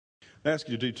I ask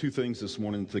you to do two things this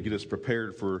morning to get us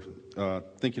prepared for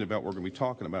thinking about what we're going to be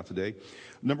talking about today.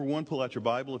 Number one, pull out your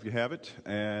Bible if you have it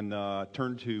and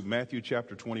turn to Matthew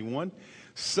chapter 21.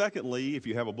 Secondly, if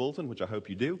you have a bulletin, which I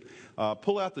hope you do,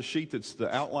 pull out the sheet that's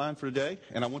the outline for today,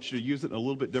 and I want you to use it in a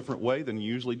little bit different way than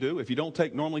you usually do. If you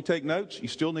don't normally take notes, you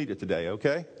still need it today,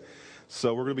 okay?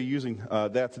 So we're going to be using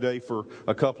that today for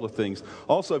a couple of things.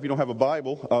 Also, if you don't have a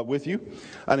Bible with you,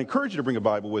 I'd encourage you to bring a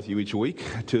Bible with you each week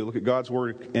to look at God's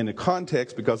Word in the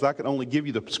context, because I can only give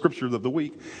you the scripture of the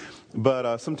week,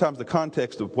 but sometimes the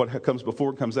context of what comes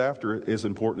before and comes after is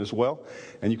important as well,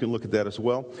 and you can look at that as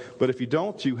well. But if you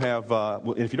don't have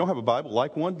a Bible,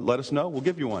 like one, let us know. We'll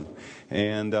give you one.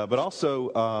 And but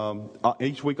also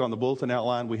each week on the bulletin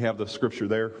outline, we have the scripture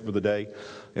there for the day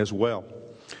as well.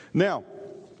 Now,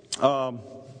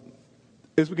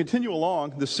 as we continue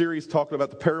along this series talking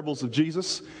about the parables of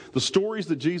Jesus, the stories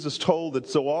that Jesus told that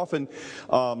so often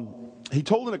he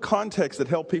told in a context that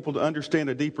helped people to understand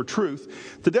a deeper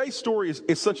truth. Today's story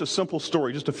is such a simple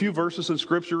story, just a few verses in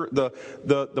Scripture.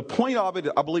 The point of it,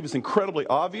 I believe, is incredibly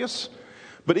obvious.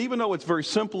 But even though it's very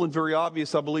simple and very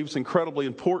obvious, I believe it's incredibly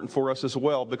important for us as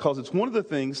well, because it's one of the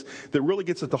things that really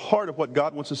gets at the heart of what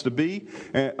God wants us to be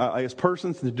as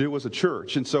persons and to do as a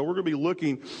church. And so we're going to be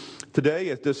looking today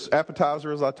at this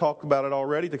appetizer, as I talked about it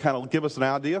already, to kind of give us an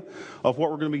idea of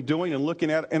what we're going to be doing and looking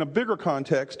at in a bigger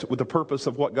context with the purpose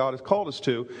of what God has called us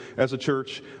to as a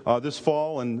church this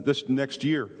fall and this next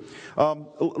year.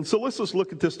 So let's just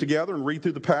look at this together and read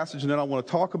through the passage, and then I want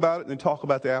to talk about it and then talk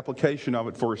about the application of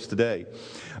it for us today.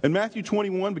 In Matthew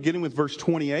 21, beginning with verse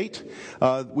 28,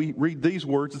 we read these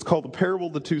words. It's called the parable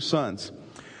of the two sons.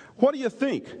 What do you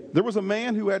think? There was a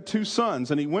man who had two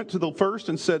sons, and he went to the first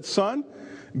and said, "Son,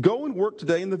 go and work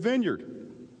today in the vineyard."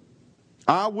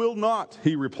 "I will not,"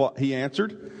 he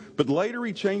answered. But later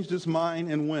he changed his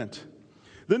mind and went.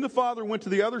 Then the father went to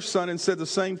the other son and said the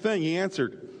same thing. He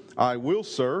answered, "I will,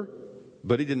 sir."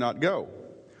 But he did not go.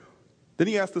 Then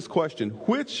he asked this question: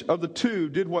 which of the two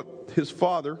did what his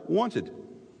father wanted?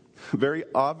 Very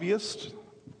obvious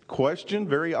question,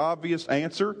 very obvious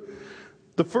answer.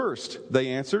 "The first," they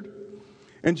answered.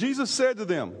 And Jesus said to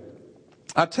them,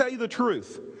 "I tell you the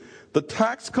truth. The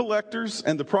tax collectors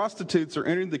and the prostitutes are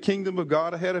entering the kingdom of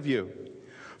God ahead of you.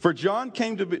 For John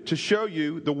came to show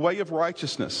you the way of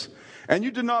righteousness, and you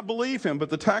did not believe him,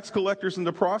 but the tax collectors and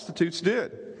the prostitutes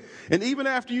did. And even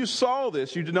after you saw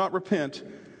this, you did not repent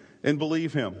and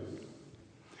believe him."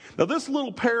 Now, this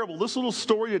little parable, this little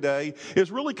story today is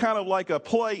really kind of like a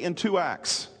play in two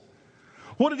acts.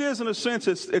 What it is, in a sense,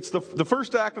 it's the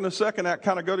first act and the second act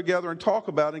kind of go together and talk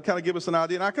about it and kind of give us an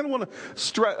idea. And I kind of want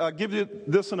to give you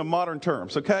this in a modern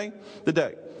terms, okay,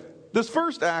 today. This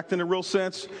first act, in a real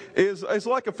sense, is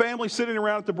like a family sitting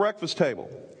around at the breakfast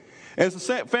table. As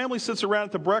the family sits around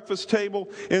at the breakfast table,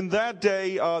 in that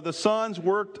day, the sons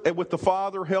worked with the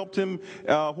father, helped him,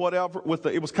 whatever.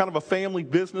 It was kind of a family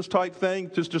business type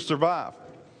thing just to survive.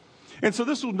 And so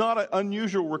this was not an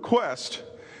unusual request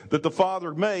that the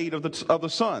father made of the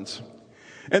sons.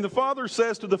 And the father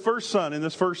says to the first son in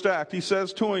this first act, he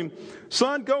says to him,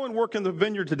 "Son, go and work in the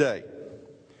vineyard today."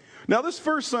 Now, this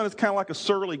first son is kind of like a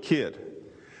surly kid.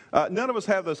 None of us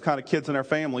have those kind of kids in our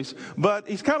families, but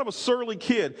he's kind of a surly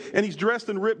kid, and he's dressed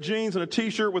in ripped jeans and a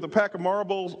T-shirt with a pack of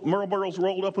Marlboros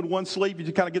rolled up in one sleeve.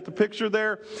 You kind of get the picture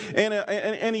there.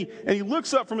 And he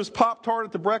looks up from his Pop-Tart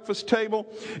at the breakfast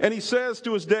table, and he says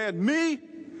to his dad, "Me,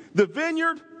 the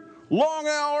vineyard, long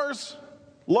hours,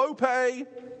 low pay,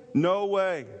 no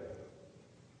way."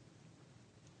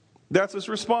 That's his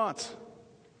response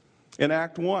in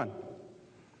Act 1.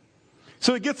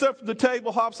 So he gets up from the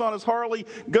table, hops on his Harley,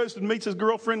 goes and meets his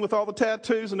girlfriend with all the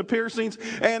tattoos and the piercings,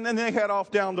 and then they head off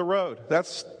down the road.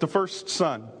 That's the first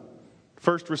son,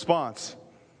 first response.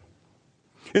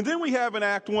 And then we have in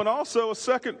Act 1 also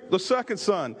the second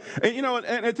son. And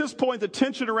and at this point the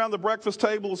tension around the breakfast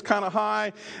table is kind of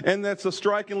high, and that's a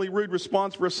strikingly rude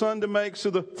response for a son to make.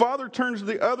 So the father turns to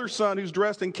the other son, who's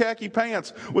dressed in khaki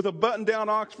pants with a button-down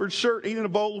Oxford shirt, eating a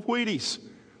bowl of Wheaties.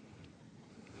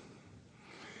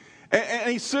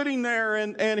 And he's sitting there,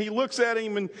 and he looks at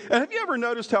him. And have you ever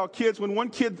noticed how kids, when one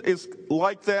kid is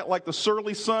like that, like the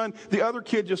surly son, the other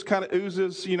kid just kind of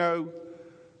oozes,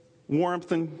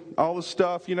 warmth and all this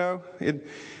stuff, And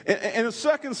the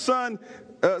second son,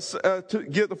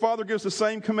 the father gives the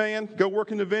same command: go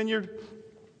work in the vineyard.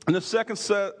 And the second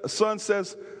son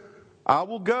says, "I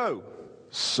will go,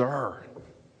 sir."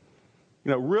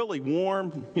 Really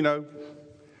warm,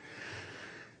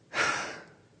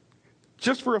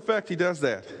 Just for effect, he does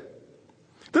that.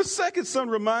 This second son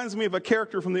reminds me of a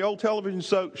character from the old television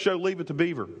show Leave It to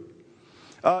Beaver.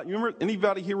 You remember?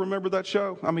 Anybody here remember that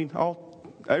show? I mean, all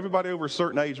Everybody over a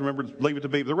certain age, remember, leave it to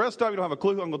Beaver. The rest of you don't have a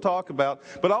clue who I'm going to talk about.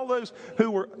 But all those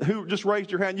who just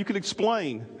raised your hand, you can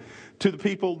explain to the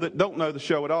people that don't know the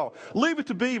show at all. Leave It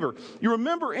to Beaver. You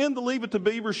remember in the Leave It to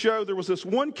Beaver show, there was this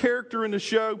one character in the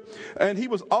show, and he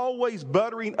was always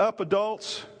buttering up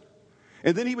adults.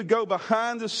 And then he would go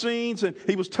behind the scenes, and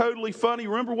he was totally funny.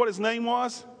 Remember what his name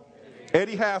was?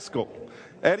 Eddie Haskell.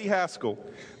 Eddie Haskell.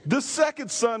 This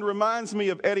second son reminds me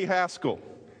of Eddie Haskell.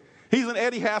 He's an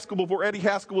Eddie Haskell before Eddie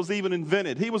Haskell was even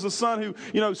invented. He was a son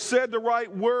who, said the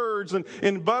right words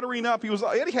and buttering up.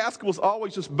 Eddie Haskell was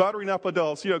always just buttering up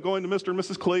adults, going to Mr. and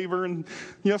Mrs. Cleaver and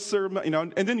yes, sir,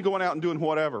 and then going out and doing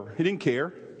whatever. He didn't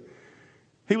care.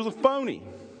 He was a phony.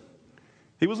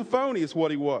 He was a phony is what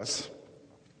he was.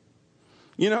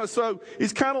 So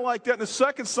he's kind of like that. And the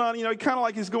second son, he kind of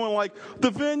like he's going like,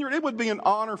 the vineyard, it would be an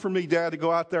honor for me, Dad, to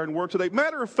go out there and work today.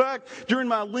 Matter of fact, during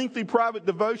my lengthy private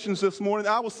devotions this morning,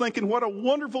 I was thinking what a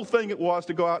wonderful thing it was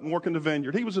to go out and work in the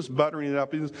vineyard. He was just buttering it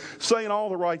up. He was saying all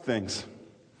the right things.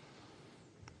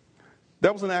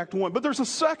 That was in Act 1. But there's a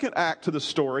second act to the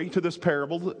story, to this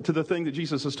parable, to the thing that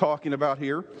Jesus is talking about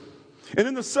here. And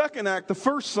in the second act, the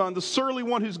first son, the surly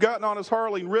one who's gotten on his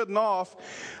Harley and ridden off,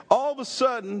 all of a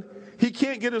sudden, he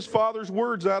can't get his father's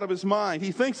words out of his mind.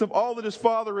 He thinks of all that his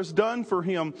father has done for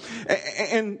him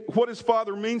and what his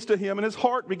father means to him, and his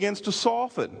heart begins to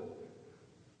soften.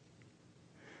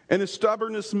 And his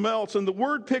stubbornness melts. And the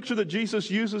word picture that Jesus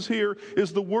uses here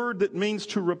is the word that means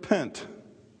to repent.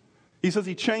 He says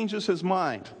he changes his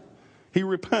mind. He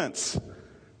repents.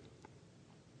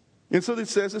 And so it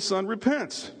says his son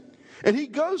repents. And he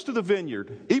goes to the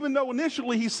vineyard. Even though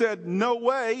initially he said, no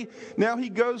way, now he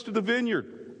goes to the vineyard.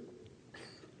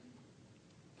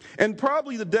 And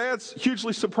probably the dad's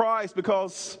hugely surprised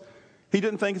because he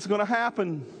didn't think it's going to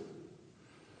happen.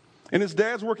 And his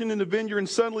dad's working in the vineyard, and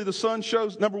suddenly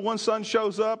the number one son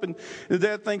shows up, and the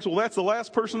dad thinks, well, that's the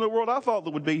last person in the world I thought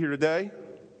that would be here today.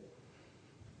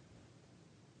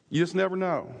 You just never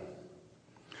know.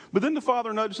 But then the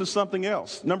father notices something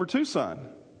else. Number two son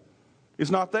is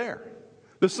not there.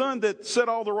 The son that said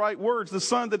all the right words, the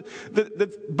son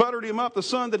that buttered him up, the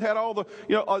son that had all the,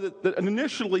 that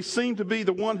initially seemed to be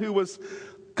the one who was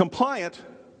compliant,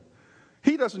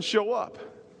 he doesn't show up.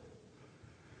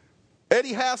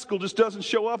 Eddie Haskell just doesn't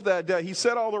show up that day. He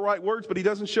said all the right words, but he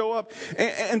doesn't show up.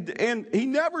 And he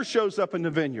never shows up in the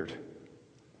vineyard.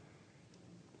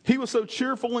 He was so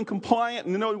cheerful and compliant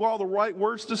and knew all the right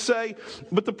words to say.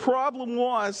 But the problem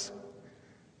was,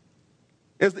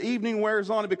 as the evening wears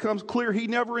on, it becomes clear he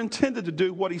never intended to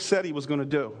do what he said he was going to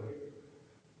do.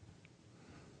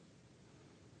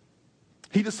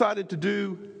 He decided to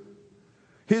do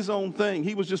his own thing.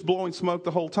 He was just blowing smoke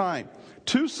the whole time.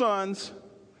 Two sons,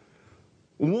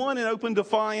 one in open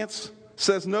defiance,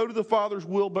 says no to the father's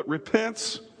will but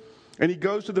repents, and he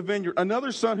goes to the vineyard.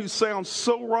 Another son who sounds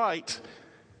so right,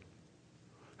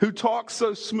 who talks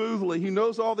so smoothly, who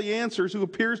knows all the answers, who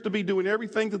appears to be doing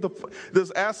everything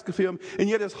that's asked of him, and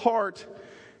yet in his heart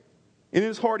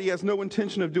he has no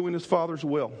intention of doing his father's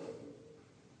will.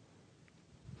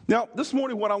 Now, this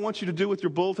morning what I want you to do with your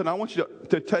bulletin, I want you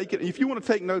to take it. If you want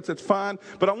to take notes, that's fine,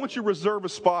 but I want you to reserve a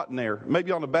spot in there,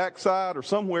 maybe on the back side or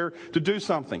somewhere, to do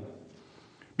something.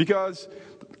 Because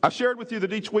I shared with you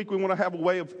that each week we want to have a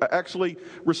way of actually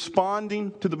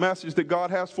responding to the message that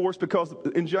God has for us, because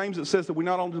in James it says that we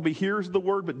not only to be hearers of the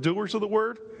word, but doers of the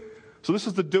word. So this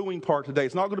is the doing part today.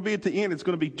 It's not going to be at the end. It's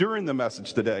going to be during the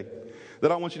message today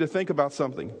that I want you to think about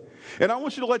something. And I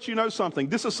want you to let you know something.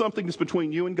 This is something that's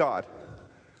between you and God.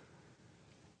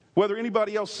 Whether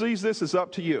anybody else sees this is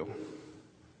up to you.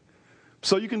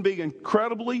 So you can be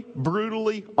incredibly,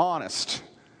 brutally honest,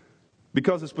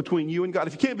 because it's between you and God.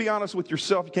 If you can't be honest with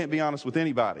yourself, you can't be honest with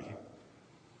anybody.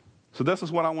 So this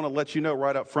is what I want to let you know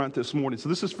right up front this morning. So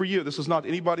this is for you. This is not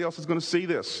anybody else that's going to see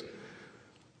this.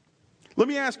 Let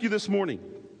me ask you this morning.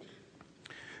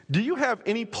 Do you have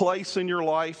any place in your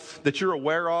life that you're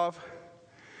aware of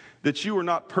that you are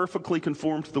not perfectly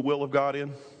conformed to the will of God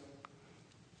in?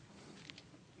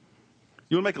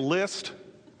 You want to make a list?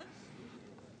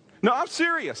 No, I'm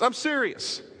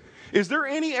serious. Is there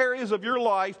any areas of your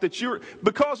life that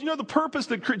because the purpose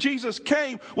that Jesus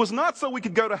came was not so we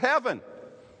could go to heaven.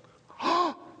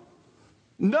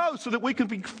 No, so that we can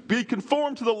be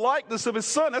conformed to the likeness of his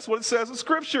son. That's what it says in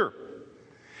Scripture.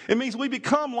 It means we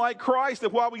become like Christ,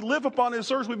 that while we live upon this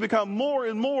earth, we become more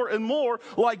and more and more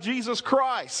like Jesus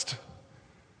Christ.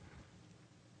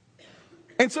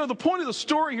 And so the point of the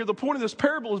story here, the point of this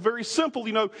parable is very simple.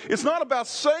 It's not about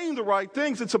saying the right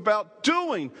things. It's about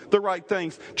doing the right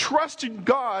things. Trusting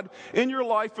God in your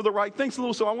life for the right things.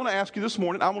 So I want to ask you this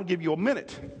morning, I want to give you a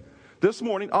minute this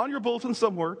morning on your bulletin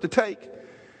somewhere to take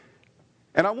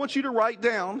And I want you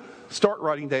to start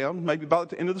writing down, maybe by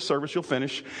the end of the service you'll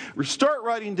finish. Start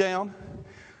writing down.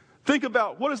 Think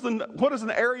about what is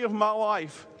an area of my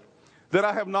life that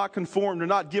I have not conformed or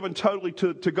not given totally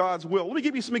to God's will. Let me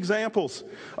give you some examples.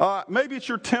 Maybe it's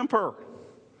your temper.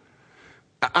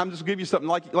 I'm just going to give you something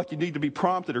like you need to be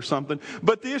prompted or something.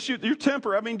 But the issue, your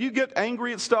temper, do you get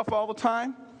angry at stuff all the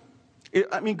time?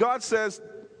 God says,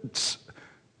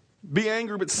 be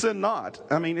angry but sin not.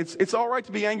 It's all right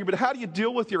to be angry, but how do you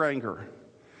deal with your anger?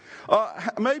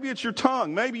 Maybe it's your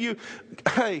tongue. Let me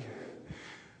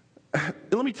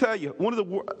tell you, one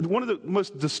of the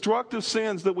most destructive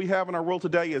sins that we have in our world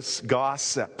today is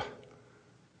gossip.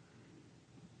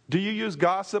 Do you use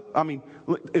gossip?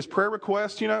 Is prayer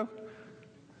requests, You know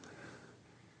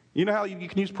how you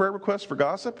can use prayer requests for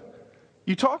gossip?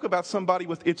 You talk about somebody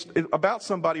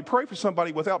pray for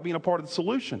somebody without being a part of the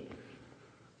solution.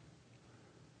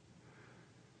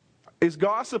 Is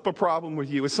gossip a problem with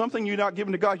you? Is something you're not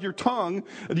giving to God? Your tongue,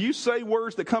 do you say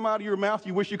words that come out of your mouth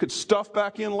you wish you could stuff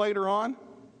back in later on?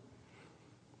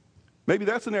 Maybe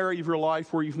that's an area of your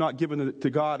life where you've not given it to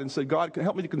God and said, God,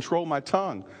 help me to control my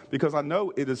tongue, because I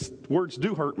know words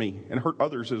do hurt me and hurt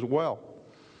others as well.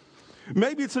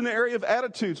 Maybe it's in the area of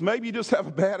attitudes. Maybe you just have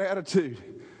a bad attitude.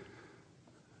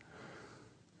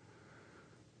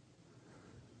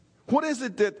 What is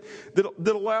it that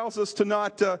allows us to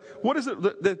not, what is it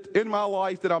that in my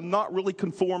life that I'm not really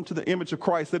conformed to the image of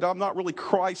Christ, that I'm not really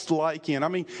Christ-like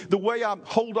in? The way I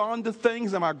hold on to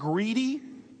things, am I greedy?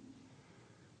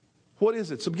 What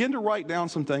is it? So begin to write down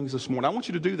some things this morning. I want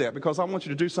you to do that because I want you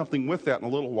to do something with that in a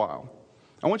little while.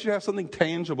 I want you to have something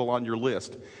tangible on your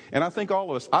list. And I think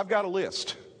all of us, I've got a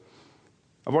list.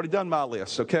 I've already done my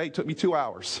list, okay? It took me 2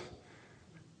 hours.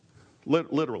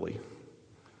 Literally.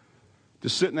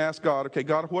 Just sit and ask God, okay,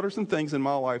 God, what are some things in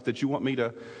my life that you want me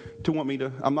to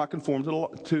I'm not conformed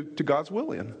to God's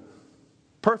will in?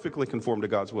 Perfectly conformed to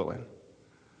God's will in.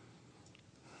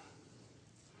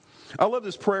 I love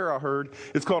this prayer I heard.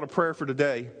 It's called a prayer for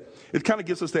today. It kind of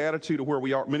gives us the attitude of where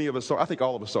we are. Many of us are. I think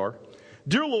all of us are.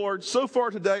 Dear Lord, so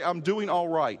far today I'm doing all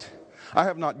right. I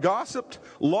have not gossiped,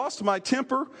 lost my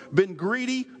temper, been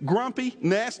greedy, grumpy,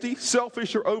 nasty,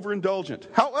 selfish, or overindulgent.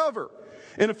 However,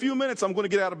 in a few minutes I'm going to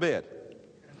get out of bed.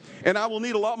 And I will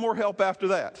need a lot more help after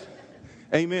that.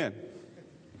 Amen.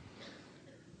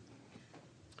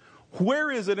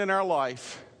 Where is it in our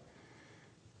life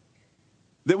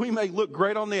that we may look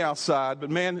great on the outside,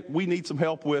 but man, we need some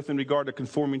help with in regard to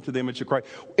conforming to the image of Christ?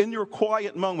 In your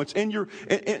quiet moments, in your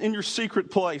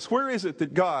secret place, where is it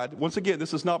that God, once again,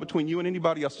 this is not between you and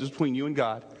anybody else, it's between you and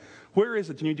God. Where is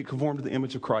it that you need to conform to the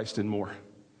image of Christ and more?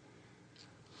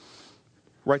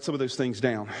 Write some of those things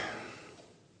down.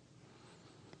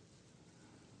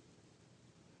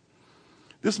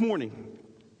 This morning,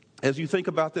 as you think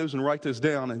about those and write those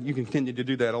down, and you can continue to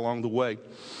do that along the way,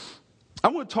 I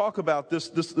want to talk about this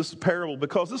parable,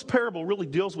 because this parable really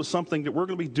deals with something that we're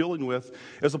going to be dealing with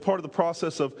as a part of the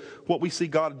process of what we see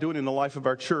God doing in the life of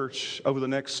our church over the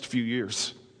next few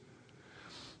years.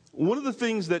 One of the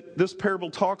things that this parable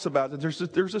talks about, that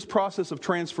there's this process of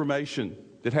transformation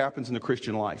that happens in the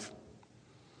Christian life.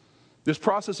 This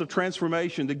process of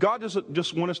transformation that God doesn't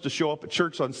just want us to show up at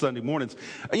church on Sunday mornings.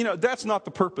 That's not the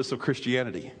purpose of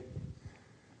Christianity.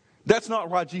 That's not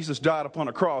why Jesus died upon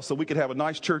a cross, so we could have a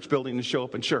nice church building and show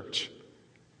up in church.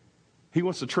 He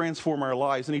wants to transform our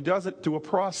lives, and he does it through a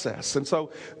process. And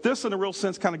so this, in a real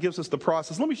sense, kind of gives us the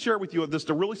process. Let me share with you just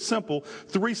a really simple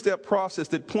 3-step process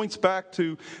that points back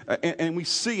to, and we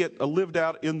see it lived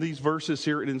out in these verses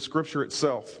here and in Scripture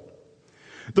itself.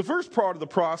 The first part of the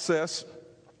process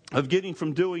of getting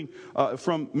from doing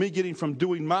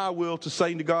my will to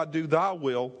saying to God, do thy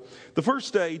will, the first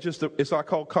stage is I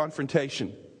call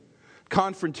confrontation.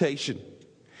 Confrontation,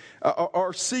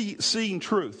 or seeing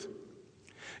truth.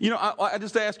 I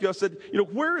just asked you, I said,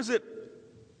 where is it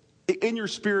in your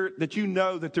spirit that you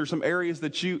know that there's some areas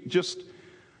that you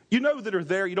know that are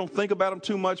there, you don't think about them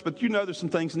too much, but you know there's some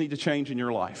things that need to change in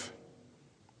your life.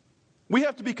 We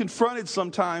have to be confronted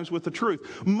sometimes with the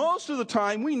truth. Most of the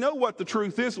time, we know what the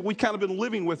truth is, but we've kind of been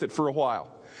living with it for a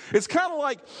while. It's kind of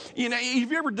like,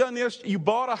 have you ever done this? You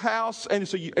bought a house, and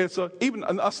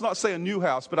let's not say a new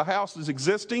house, but a house is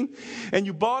existing, and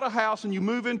you bought a house and you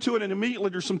move into it, and immediately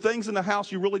there's some things in the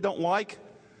house you really don't like.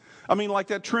 Like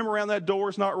that trim around that door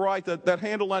is not right. That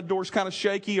handle on that door is kind of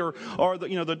shaky, or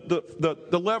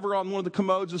the lever on one of the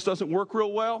commodes just doesn't work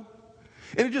real well,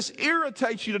 and it just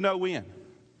irritates you to no end.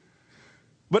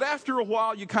 But after a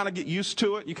while, you kind of get used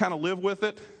to it. You kind of live with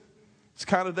it. It's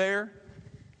kind of there.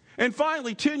 And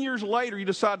finally, 10 years later, you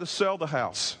decide to sell the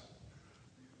house.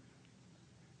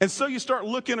 And so you start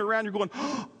looking around. You're going,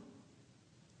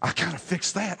 I got to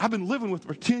fix that. I've been living with it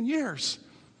for 10 years.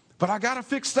 But I got to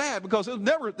fix that because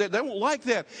they won't like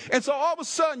that. And so all of a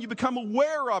sudden you become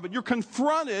aware of it. You're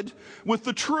confronted with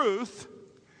the truth.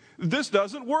 This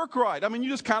doesn't work right. I mean, you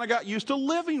just kind of got used to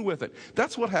living with it.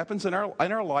 That's what happens in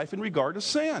our life in regard to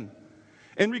sin.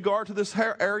 In regard to this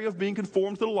area of being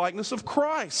conformed to the likeness of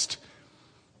Christ.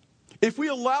 If we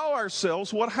allow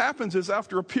ourselves, what happens is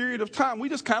after a period of time, we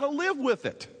just kind of live with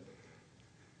it.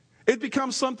 It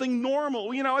becomes something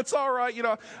normal. It's all right.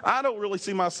 I don't really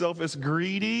see myself as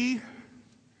greedy.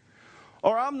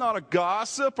 Or I'm not a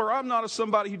gossip. Or I'm not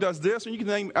somebody who does this. And you can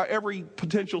name every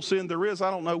potential sin there is.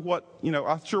 I don't know what,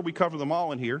 I'm sure we cover them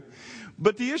all in here.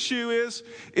 But the issue is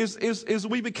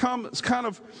we become kind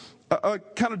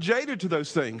of jaded to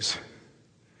those things.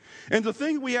 And the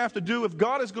thing we have to do, if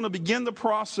God is going to begin the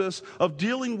process of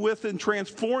dealing with and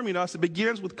transforming us, it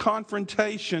begins with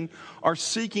confrontation or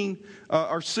seeing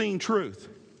truth.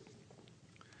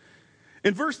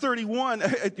 In verse 31,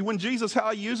 when Jesus,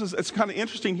 how he uses, it's kind of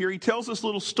interesting here. He tells this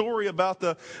little story about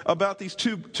these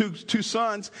two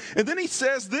sons. And then he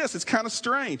says this, it's kind of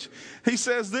strange. He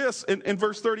says this in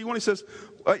verse 31, he says,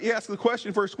 he asks the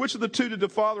question first, which of the two did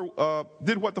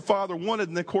what the father wanted?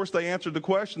 And of course they answered the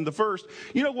question, the first.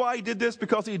 You know why he did this?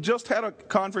 Because he had just had a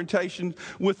confrontation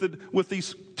with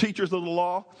these teachers of the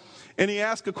law. And he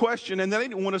asked a question and they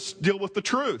didn't want to deal with the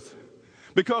truth.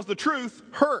 Because the truth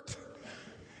hurt.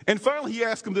 And finally, he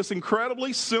asked them this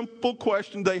incredibly simple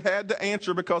question they had to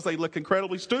answer because they look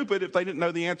incredibly stupid if they didn't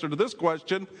know the answer to this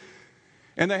question.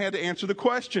 And they had to answer the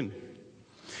question.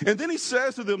 And then he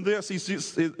says to them this,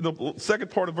 the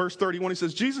second part of verse 31, he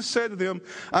says, Jesus said to them,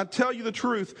 I tell you the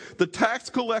truth, the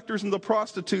tax collectors and the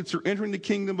prostitutes are entering the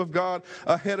kingdom of God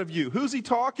ahead of you. Who's he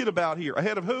talking about here?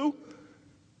 Ahead of who?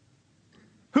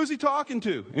 Who's he talking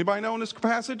to? Anybody know in this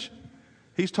passage?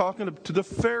 He's talking to the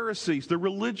Pharisees, the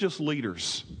religious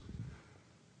leaders,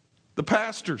 the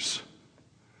pastors,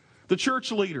 the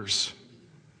church leaders,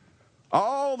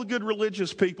 all the good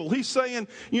religious people. He's saying,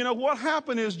 what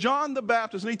happened is John the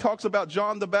Baptist, and he talks about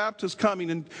John the Baptist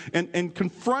coming and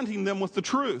confronting them with the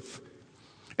truth.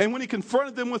 And when he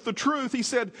confronted them with the truth, he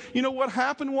said, what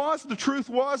happened was, the truth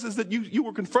is that you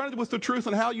were confronted with the truth,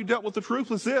 and how you dealt with the truth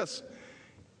was this.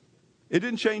 It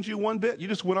didn't change you one bit. You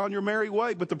just went on your merry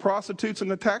way. But the prostitutes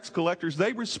and the tax collectors,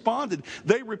 they responded.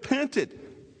 They repented.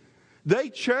 They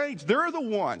changed. They're the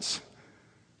ones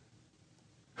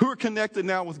who are connected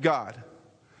now with God.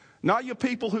 Not you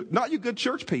good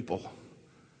church people.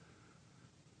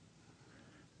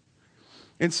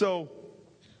 And so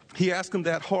he asked them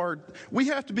that hard. We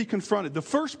have to be confronted. The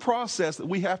first process that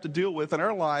we have to deal with in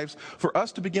our lives for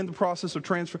us to begin the process of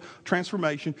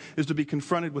transformation is to be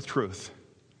confronted with truth.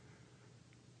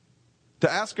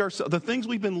 To ask ourselves, the things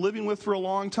we've been living with for a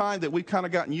long time that we've kind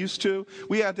of gotten used to,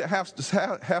 we have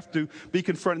to be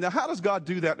confronted. Now, how does God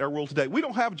do that in our world today? We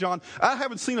don't have I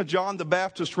haven't seen a John the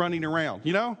Baptist running around,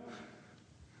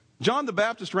 John the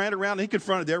Baptist ran around and he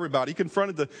confronted everybody. He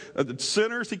confronted the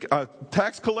sinners,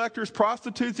 tax collectors,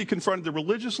 prostitutes. He confronted the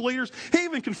religious leaders. He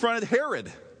even confronted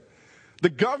Herod, the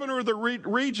governor of the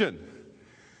region.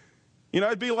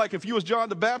 It'd be like if you was John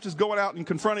the Baptist going out and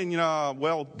confronting,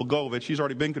 Blagojevich, he's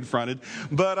already been confronted.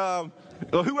 But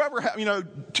whoever,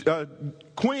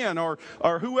 Quinn or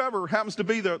whoever happens to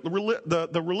be the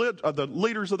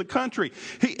leaders of the country.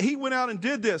 He went out and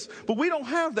did this. But we don't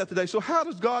have that today. So how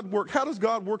does God work? How does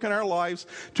God work in our lives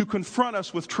to confront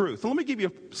us with truth? And let me give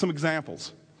you some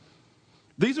examples.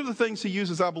 These are the things he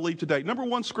uses, I believe, today. Number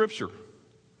one, Scripture.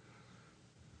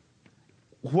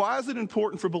 Why is it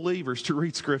important for believers to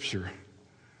read Scripture?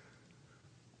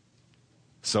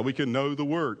 So we can know the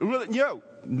Word.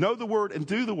 Know the Word and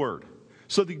do the Word.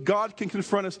 So that God can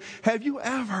confront us. Have you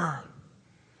ever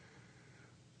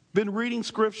been reading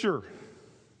Scripture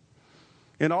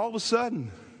and all of a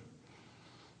sudden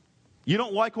you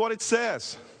don't like what it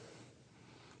says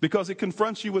because it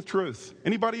confronts you with truth?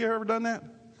 Anybody ever done that?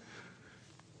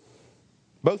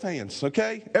 Both hands,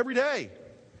 okay? Every day.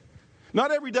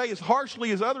 Not every day as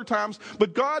harshly as other times,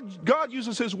 but God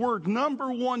uses His Word, number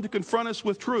one, to confront us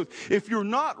with truth. If you're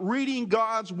not reading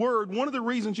God's Word, one of the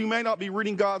reasons you may not be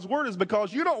reading God's Word is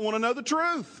because you don't want to know the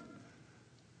truth.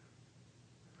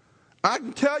 I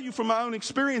can tell you from my own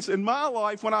experience in my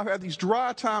life, when I've had these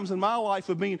dry times in my life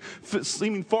of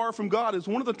seeming far from God, is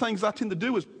one of the things I tend to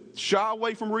do is shy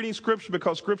away from reading Scripture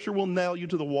because Scripture will nail you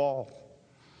to the wall.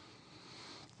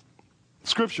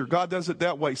 Scripture, God does it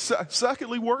that way.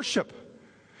 Secondly, worship.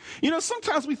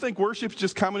 Sometimes we think worship is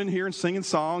just coming in here and singing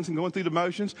songs and going through the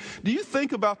motions. Do you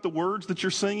think about the words that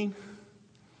you're singing?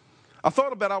 I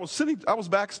thought about I was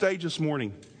backstage this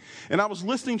morning, and I was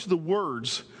listening to the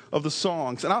words of the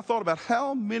songs. And I thought about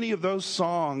how many of those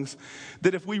songs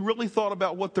that if we really thought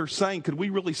about what they're saying, could we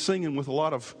really sing them with a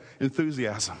lot of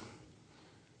enthusiasm?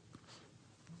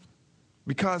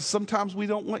 Because sometimes we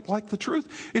don't like the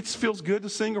truth. It feels good to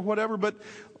sing or whatever, but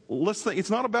let's think,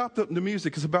 it's not about the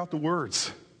music, it's about the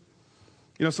words.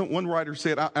 You know, one writer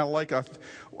said,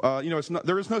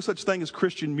 there is no such thing as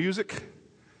Christian music,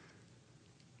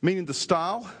 meaning the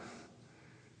style,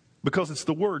 because it's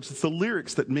the words, it's the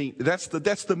lyrics that mean. That's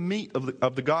the meat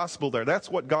of the gospel there. That's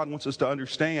what God wants us to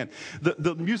understand.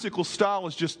 The musical style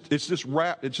is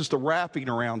just a wrapping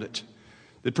around it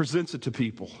that presents it to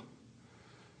people.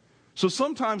 So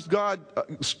sometimes God,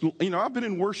 I've been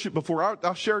in worship before.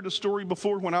 I shared a story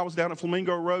before when I was down at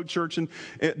Flamingo Road Church and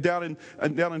down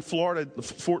in Florida,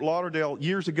 Fort Lauderdale,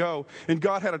 years ago. And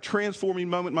God had a transforming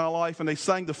moment in my life, and they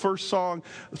sang the first song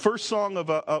of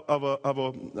a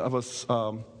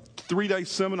 3-day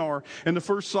seminar. And the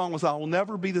first song was "I Will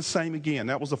Never Be the Same Again."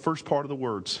 That was the first part of the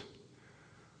words.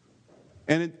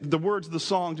 And the words of the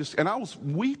song and I was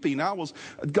weeping.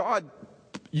 God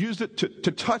used it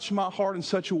to touch my heart in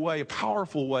such a way, a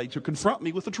powerful way, to confront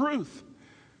me with the truth.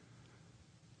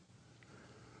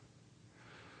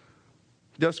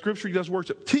 He does scripture, he does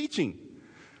worship. Teaching.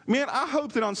 Man, I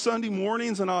hope that on Sunday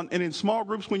mornings and in small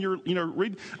groups when you're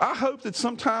reading, I hope that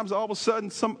sometimes all of a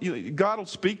sudden God will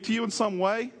speak to you in some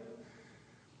way.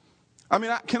 I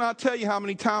mean, can I tell you how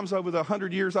many times over the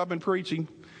 100 years I've been preaching?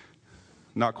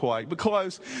 Not quite, but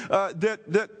close.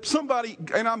 That somebody,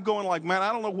 and I'm going like, man,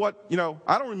 I don't know what,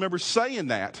 I don't remember saying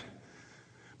that.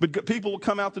 But people will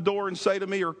come out the door and say to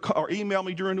me or email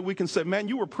me during the week and say, man,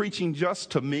 you were preaching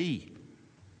just to me.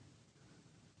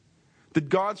 That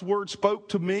God's word spoke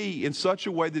to me in such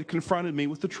a way that it confronted me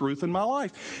with the truth in my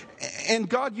life. And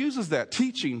God uses that,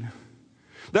 teaching.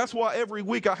 That's why every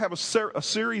week I have a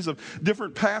series of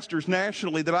different pastors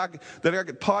nationally that I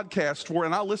get podcasts for,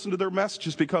 and I listen to their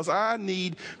messages because I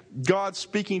need God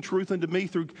speaking truth into me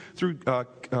through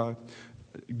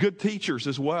good teachers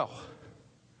as well.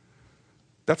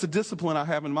 That's a discipline I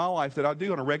have in my life that I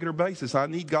do on a regular basis. I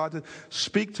need God to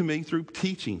speak to me through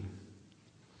teaching.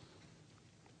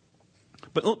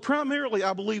 But primarily,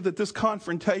 I believe that this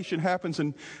confrontation happens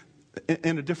in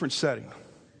a different setting.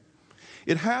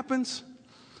 It happens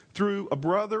through a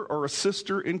brother or a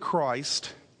sister in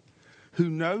Christ who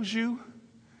knows you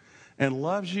and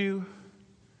loves you,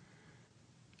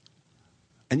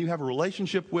 and you have a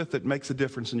relationship with that makes a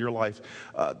difference in your life.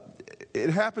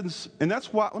 It happens, and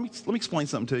that's why, let me explain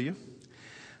something to you.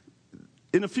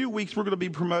 In a few weeks, we're going to be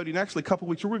promoting, actually a couple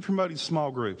weeks, we're going to be promoting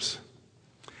small groups.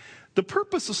 The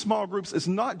purpose of small groups is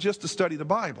not just to study the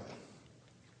Bible.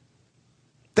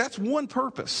 That's one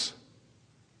purpose.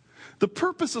 The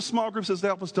purpose of small groups is to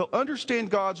help us to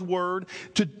understand God's word,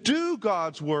 to do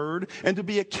God's word, and to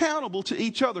be accountable to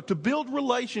each other, to build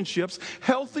relationships,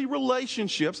 healthy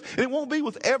relationships. And it won't be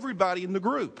with everybody in the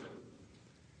group.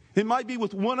 It might be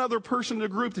with one other person in the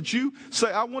group that you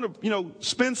say, I want to,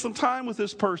 spend some time with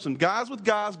this person. Guys with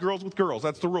guys, girls with girls.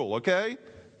 That's the rule, okay?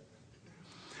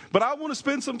 But I want to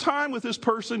spend some time with this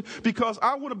person because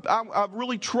I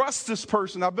really trust this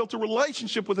person. I built a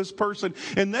relationship with this person,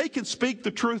 and they can speak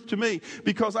the truth to me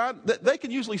because they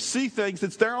can usually see things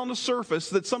that's there on the surface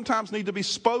that sometimes need to be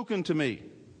spoken to me.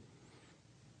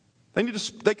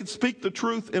 They can speak the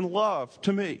truth in love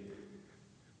to me.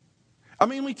 I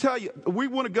mean, let me tell you, we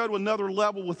want to go to another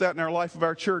level with that in our life of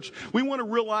our church. We want to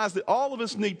realize that all of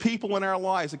us need people in our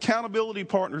lives, accountability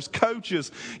partners,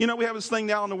 coaches. We have this thing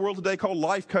now in the world today called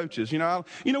life coaches. You know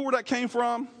where that came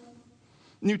from?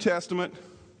 New Testament.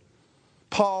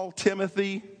 Paul,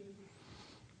 Timothy.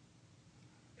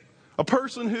 A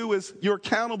person who you're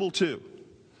accountable to.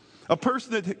 A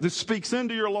person that speaks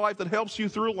into your life, that helps you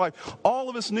through life. All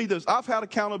of us need those. I've had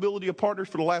accountability partners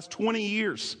for the last 20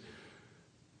 years.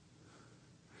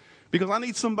 Because I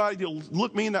need somebody to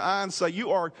look me in the eye and say,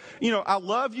 I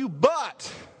love you,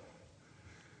 but.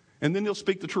 And then they'll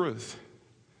speak the truth.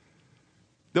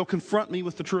 They'll confront me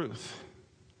with the truth.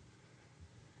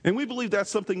 And we believe that's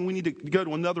something we need to go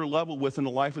to another level with in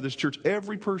the life of this church.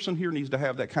 Every person here needs to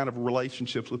have that kind of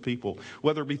relationships with people,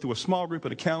 whether it be through a small group,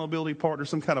 an accountability partner,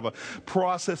 some kind of a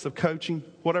process of coaching,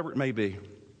 whatever it may be.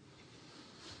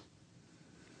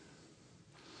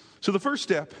 So the first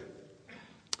step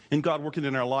in God working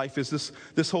in our life is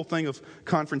this whole thing of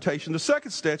confrontation. The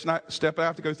second step I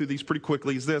have to go through these pretty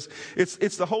quickly, is this.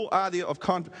 It's the whole idea of,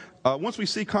 once we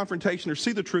see confrontation or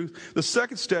see the truth, the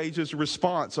second stage is a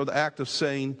response, or the act of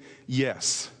saying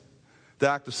yes. The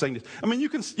act of saying yes. I mean, you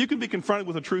can be confronted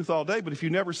with the truth all day, but if you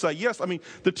never say yes, I mean,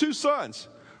 the two sons,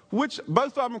 both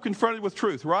of them were confronted with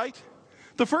truth, right?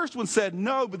 The first one said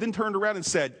no, but then turned around and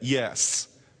said yes.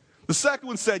 The second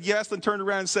one said yes, then turned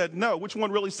around and said no. Which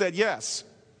one really said yes?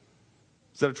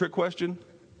 Is that a trick question?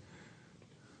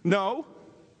 No.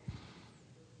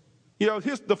 You know,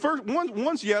 the first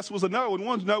one's yes was a no, and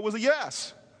one's no was a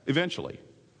yes, eventually.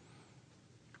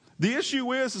 The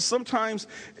issue is sometimes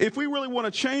if we really want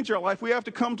to change our life, we have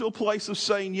to come to a place of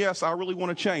saying, yes, I really want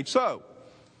to change. So,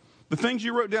 the things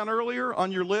you wrote down earlier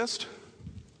on your list,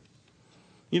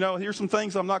 you know, here's some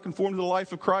things I'm not conformed to the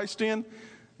life of Christ in,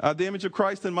 the image of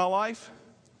Christ in my life.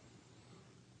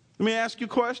 Let me ask you a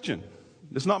question.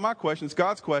 It's not my question, it's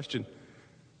God's question.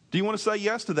 Do you want to say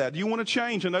yes to that? Do you want to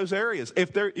change in those areas?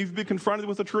 If you've been confronted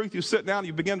with the truth, you sit down and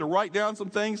you begin to write down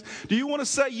some things. Do you want to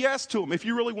say yes to them? If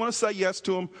you really want to say yes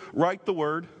to them, write the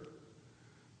word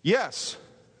yes.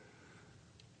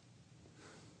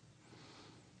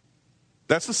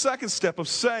 That's the second step of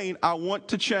saying, I want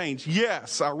to change.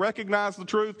 Yes, I recognize the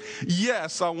truth.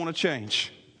 Yes, I want to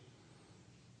change.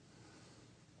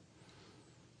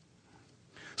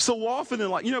 So often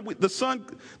in life, you know,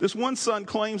 this one son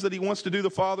claims that he wants to do the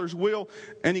Father's will,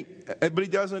 but he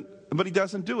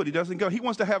doesn't do it. He doesn't go. He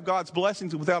wants to have God's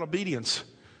blessings without obedience.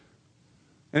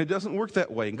 And it doesn't work that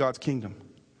way in God's kingdom.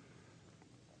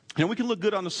 And we can look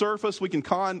good on the surface. We can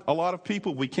con a lot of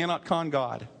people. We cannot con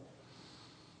God.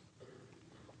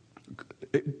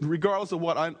 Regardless of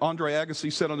what Andre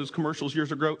Agassi said on his commercials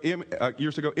years ago,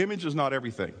 image is not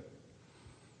everything.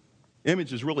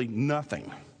 Image is really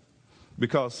nothing.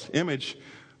 Because image,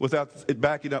 without it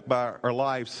backing up by our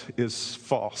lives, is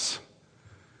false.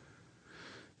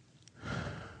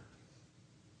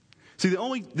 See, the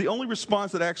only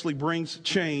response that actually brings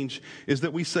change is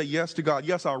that we say yes to God.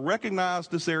 Yes, I recognize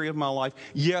this area of my life.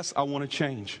 Yes, I want to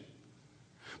change.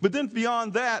 But then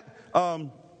beyond that,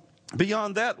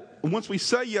 once we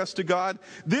say yes to God,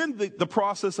 then the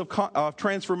process of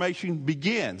transformation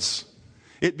begins.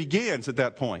 It begins at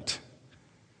that point.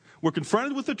 We're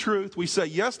confronted with the truth. We say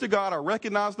yes to God. I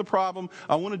recognize the problem.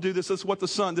 I want to do this. This is what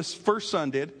this first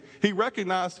son did. He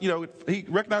recognized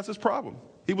his problem.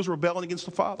 He was rebelling against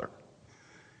the Father.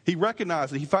 He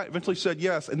recognized it. He eventually said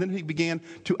yes, and then he began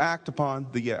to act upon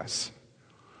the yes.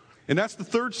 And that's the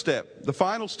third step, the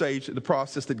final stage of the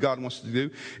process that God wants to do,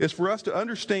 is for us to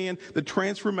understand that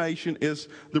transformation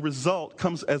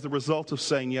comes as the result of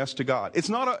saying yes to God. It's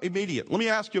not immediate. Let me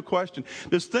ask you a question.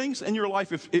 There's things in your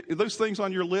life, if those things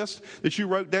on your list that you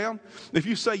wrote down, if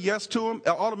you say yes to them,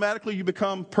 automatically you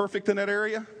become perfect in that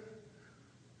area?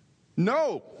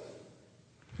 No.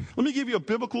 Let me give you a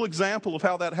biblical example of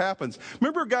how that happens.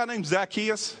 Remember a guy named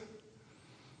Zacchaeus?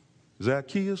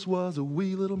 Zacchaeus was a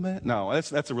wee little man. No,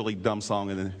 that's a really dumb song,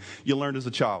 and you learned as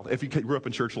a child if you grew up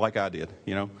in church like I did,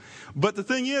 you know. But the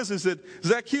thing is that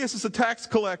Zacchaeus is a tax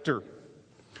collector.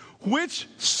 Which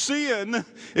sin,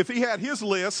 if he had his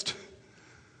list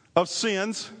of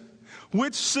sins,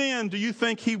 which sin do you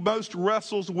think he most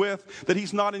wrestles with that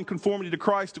he's not in conformity to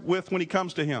Christ with when he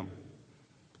comes to him?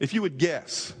 If you would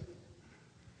guess.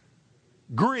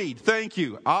 Greed, thank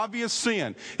you. Obvious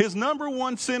sin. His number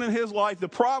one sin in his life, the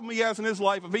problem he has in his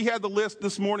life, if he had the list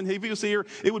this morning, if he was here,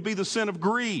 it would be the sin of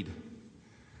greed.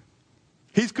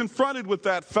 He's confronted with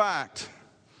that fact.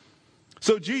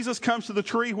 So Jesus comes to the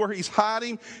tree where he's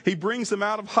hiding. He brings him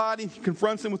out of hiding. He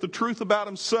confronts him with the truth about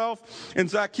himself. And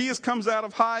Zacchaeus comes out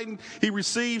of hiding. He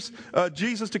receives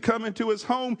Jesus to come into his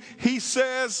home. He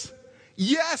says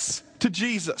yes to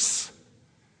Jesus.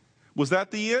 Was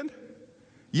that the end?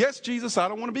 Yes, Jesus, I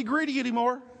don't want to be greedy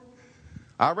anymore.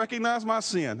 I recognize my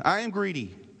sin. I am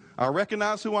greedy. I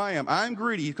recognize who I am. I am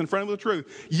greedy. He's confronted with the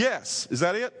truth. Yes. Is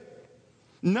that it?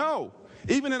 No.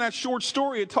 Even in that short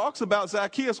story, it talks about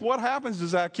Zacchaeus. What happens to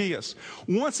Zacchaeus?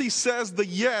 Once he says the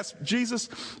yes, Jesus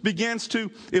begins to,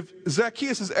 if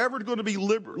Zacchaeus is ever going to be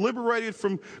liberated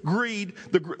from greed,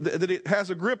 that it has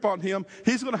a grip on him,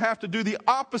 he's going to have to do the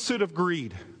opposite of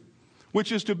greed,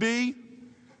 which is to be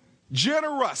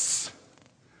generous.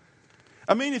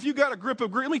 I mean, if you got a grip of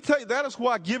greed, let me tell you, that is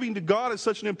why giving to God is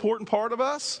such an important part of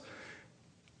us.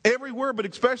 Everywhere, but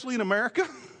especially in America.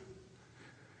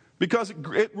 Because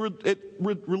it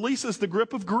releases the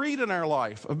grip of greed in our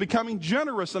life, of becoming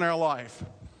generous in our life.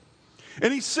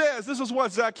 And he says, this is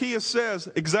what Zacchaeus says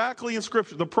exactly in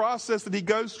Scripture, the process that he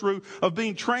goes through of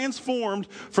being transformed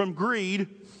from greed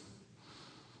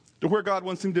to where God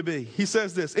wants him to be. He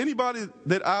says this, anybody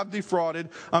that I've defrauded,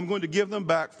 I'm going to give them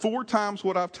back 4 times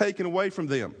what I've taken away from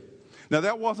them. Now,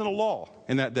 that wasn't a law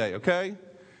in that day, okay? It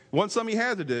wasn't something he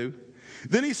had to do.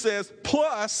 Then he says,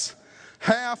 plus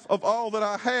half of all that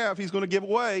I have, he's going to give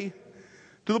away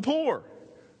to the poor.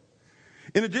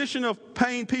 In addition of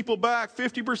paying people back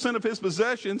 50% of his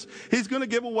possessions, he's going to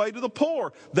give away to the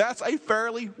poor. That's a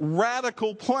fairly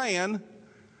radical plan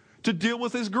to deal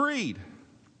with his greed.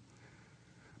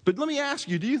 But let me ask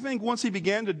you, do you think once he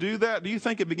began to do that, do you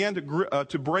think it began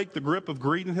to break the grip of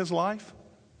greed in his life?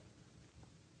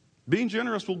 Being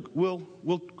generous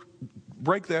will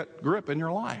break that grip in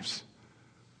your lives.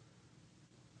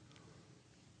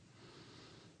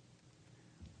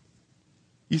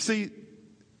 You see,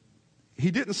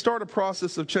 he didn't start a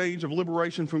process of change, of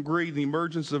liberation from greed, the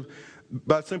emergence of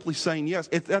by simply saying yes.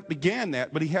 That began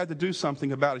that, but he had to do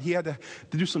something about it. He had to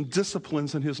do some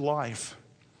disciplines in his life.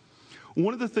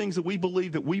 One of the things that we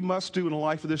believe that we must do in the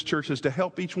life of this church is to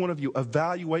help each one of you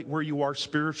evaluate where you are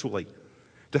spiritually.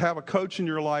 To have a coach in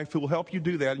your life who will help you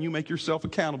do that and you make yourself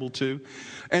accountable to.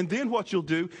 And then what you'll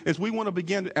do is we want to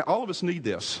begin to, all of us need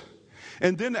this.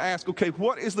 And then to ask, okay,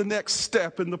 what is the next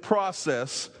step in the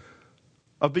process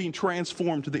of being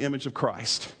transformed to the image of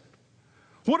Christ?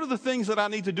 What are the things that I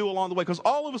need to do along the way? Because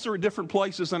all of us are at different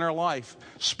places in our life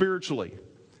spiritually.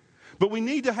 But we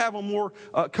need to have a more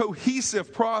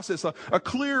cohesive process, a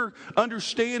clear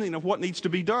understanding of what needs to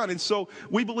be done. And so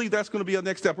we believe that's going to be our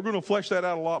next step. We're going to flesh that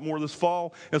out a lot more this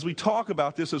fall as we talk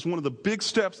about this as one of the big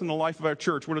steps in the life of our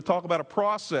church. We're going to talk about a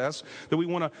process that we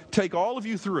want to take all of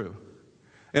you through.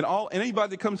 And anybody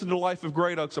that comes into the life of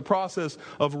Great Oaks, a process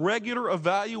of regular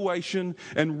evaluation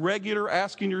and regular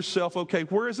asking yourself, okay,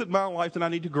 where is it in my life that I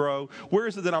need to grow? Where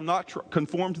is it that I'm not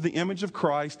conformed to the image of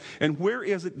Christ? And where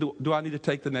is it do I need to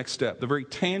take the next step, the very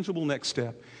tangible next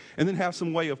step? And then have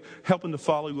some way of helping to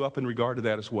follow you up in regard to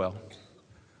that as well.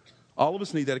 All of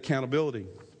us need that accountability.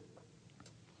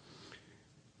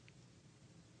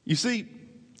 You see,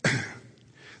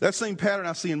 that same pattern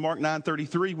I see in Mark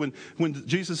 9:33 when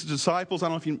Jesus' disciples, I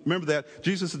don't know if you remember that,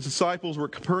 Jesus' disciples were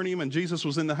at Capernaum and Jesus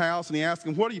was in the house and he asked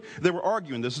them, they were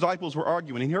arguing, the disciples were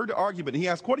arguing. And he heard the argument and he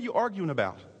asked, what are you arguing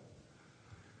about?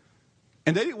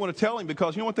 And they didn't want to tell him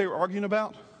because you know what they were arguing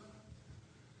about?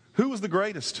 Who was the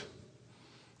greatest?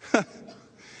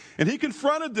 And he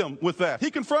confronted them with that. He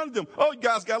confronted them, oh, you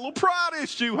guys got a little pride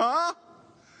issue, huh?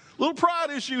 A little pride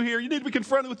issue here. You need to be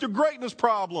confronted with your greatness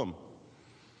problem.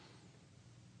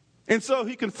 And so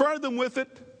he confronted them with it,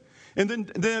 and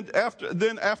then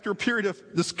after a period of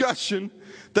discussion,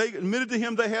 they admitted to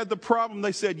him they had the problem.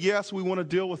 They said, yes, we want to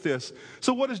deal with this.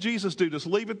 So what does Jesus do? Just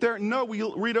leave it there? No, we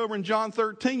read over in John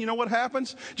 13. You know what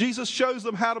happens? Jesus shows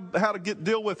them how to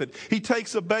deal with it. He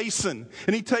takes a basin,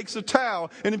 and he takes a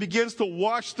towel, and he begins to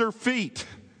wash their feet.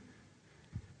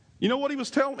 You know what he was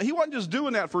telling them? He wasn't just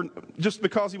doing that just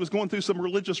because he was going through some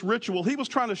religious ritual. He was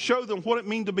trying to show them what it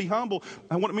means to be humble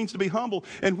and what it means to be humble.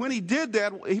 And when he did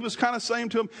that, he was kind of saying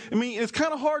to them, I mean, it's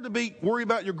kind of hard to worry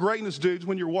about your greatness, dudes,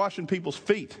 when you're washing people's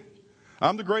feet.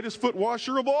 I'm the greatest foot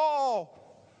washer of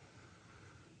all.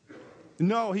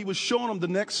 No, he was showing them the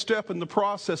next step in the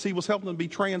process. He was helping them be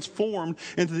transformed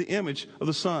into the image of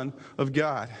the Son of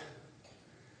God.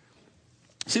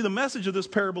 See, the message of this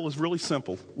parable is really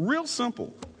simple. Real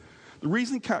simple. The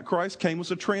reason Christ came was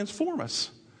to transform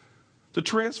us. To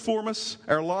transform us,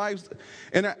 our lives.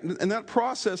 And that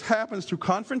process happens through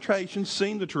confrontation,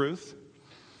 seeing the truth.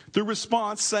 Through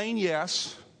response, saying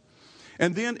yes.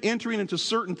 And then entering into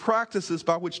certain practices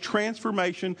by which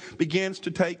transformation begins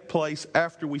to take place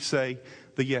after we say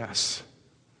the yes.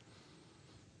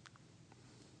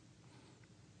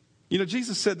 You know,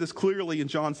 Jesus said this clearly in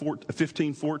John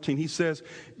 15:14. He says,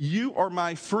 you are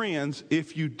my friends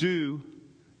if you do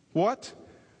what?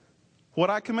 What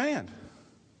I command.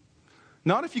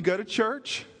 Not if you go to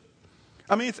church.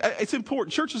 I mean, it's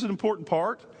important. Church is an important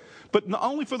part, but not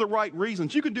only for the right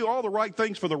reasons. You can do all the right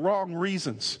things for the wrong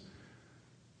reasons.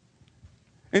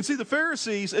 And see, the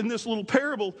Pharisees in this little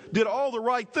parable did all the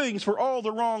right things for all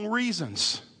the wrong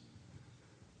reasons.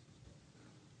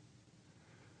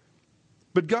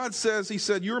 But God says, he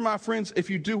said, you're my friends if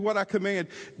you do what I command.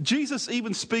 Jesus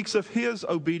even speaks of his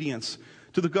obedience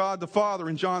to the God the Father.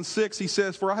 In John 6, he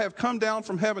says, for I have come down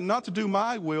from heaven not to do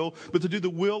my will, but to do the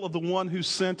will of the one who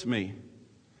sent me.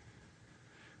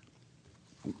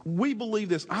 We believe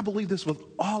this. I believe this with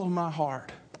all of my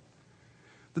heart.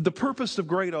 That the purpose of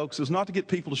Great Oaks is not to get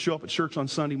people to show up at church on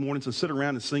Sunday mornings and sit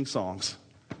around and sing songs.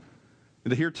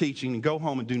 And to hear teaching and go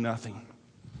home and do nothing.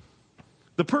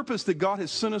 The purpose that God has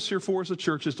sent us here for as a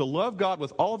church is to love God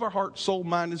with all of our heart, soul,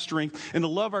 mind, and strength, and to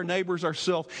love our neighbors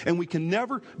ourselves. And we can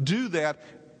never do that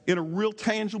in a real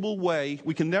tangible way.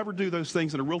 We can never do those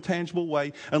things in a real tangible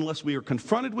way unless we are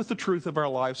confronted with the truth of our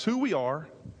lives, who we are,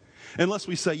 unless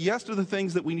we say yes to the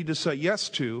things that we need to say yes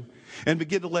to, and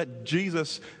begin to let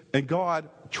Jesus and God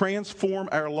transform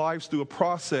our lives through a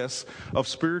process of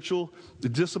spiritual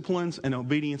disciplines and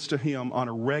obedience to him on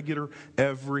a regular,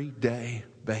 everyday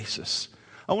basis.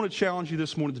 I want to challenge you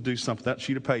this morning to do something. That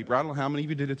sheet of paper. I don't know how many of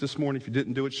you did it this morning. If you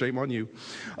didn't do it, shame on you.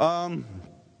 I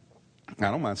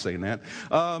don't mind saying that.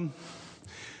 I'm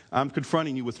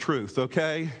confronting you with truth,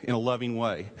 okay, in a loving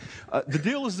way. The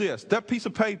deal is this. That piece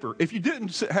of paper, if you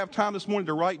didn't have time this morning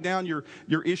to write down your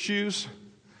issues,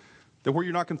 that where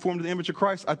you're not conformed to the image of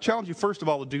Christ, I challenge you, first of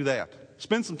all, to do that.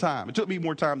 Spend some time. It took me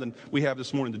more time than we have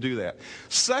this morning to do that.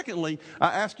 Secondly, I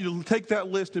ask you to take that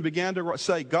list and begin to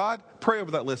say, God, pray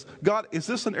over that list. God, is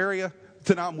this an area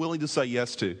that I'm willing to say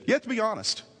yes to? You have to be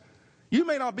honest. You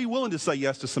may not be willing to say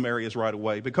yes to some areas right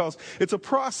away because it's a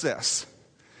process.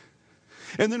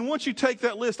 And then once you take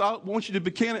that list, I want you to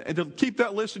begin to keep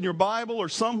that list in your Bible or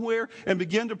somewhere and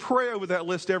begin to pray over that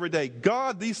list every day.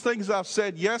 God, these things I've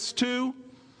said yes to,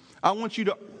 I want you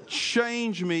to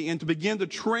change me and to begin to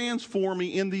transform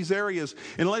me in these areas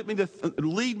and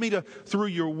lead me through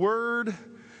your word,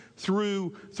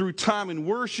 through time in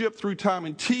worship, through time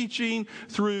in teaching,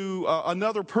 through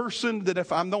another person, that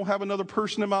if I don't have another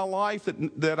person in my life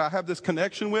that I have this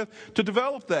connection with, to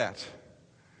develop that.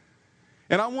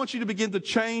 And I want you to begin to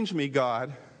change me,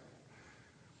 God.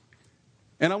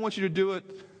 And I want you to do it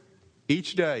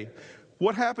each day.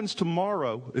 What happens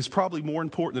tomorrow is probably more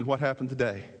important than what happened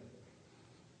today,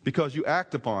 because you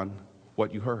act upon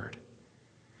what you heard.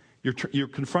 You're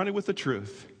confronted with the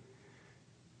truth.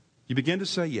 You begin to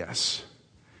say yes,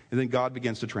 and then God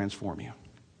begins to transform you.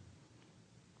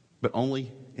 But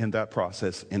only in that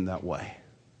process, in that way.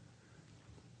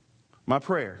 My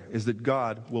prayer is that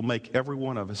God will make every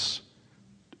one of us,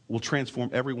 will transform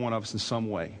every one of us in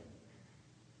some way,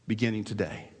 beginning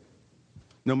today.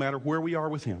 No matter where we are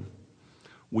with Him,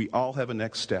 we all have a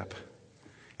next step,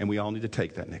 and we all need to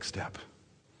take that next step.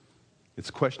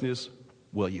 The question is,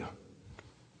 will you?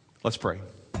 Let's pray.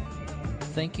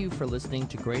 Thank you for listening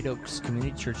to Great Oaks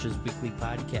Community Church's weekly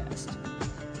podcast.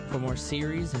 For more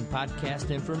series and podcast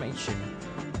information,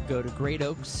 go to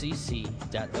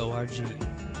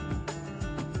greatoakscc.org.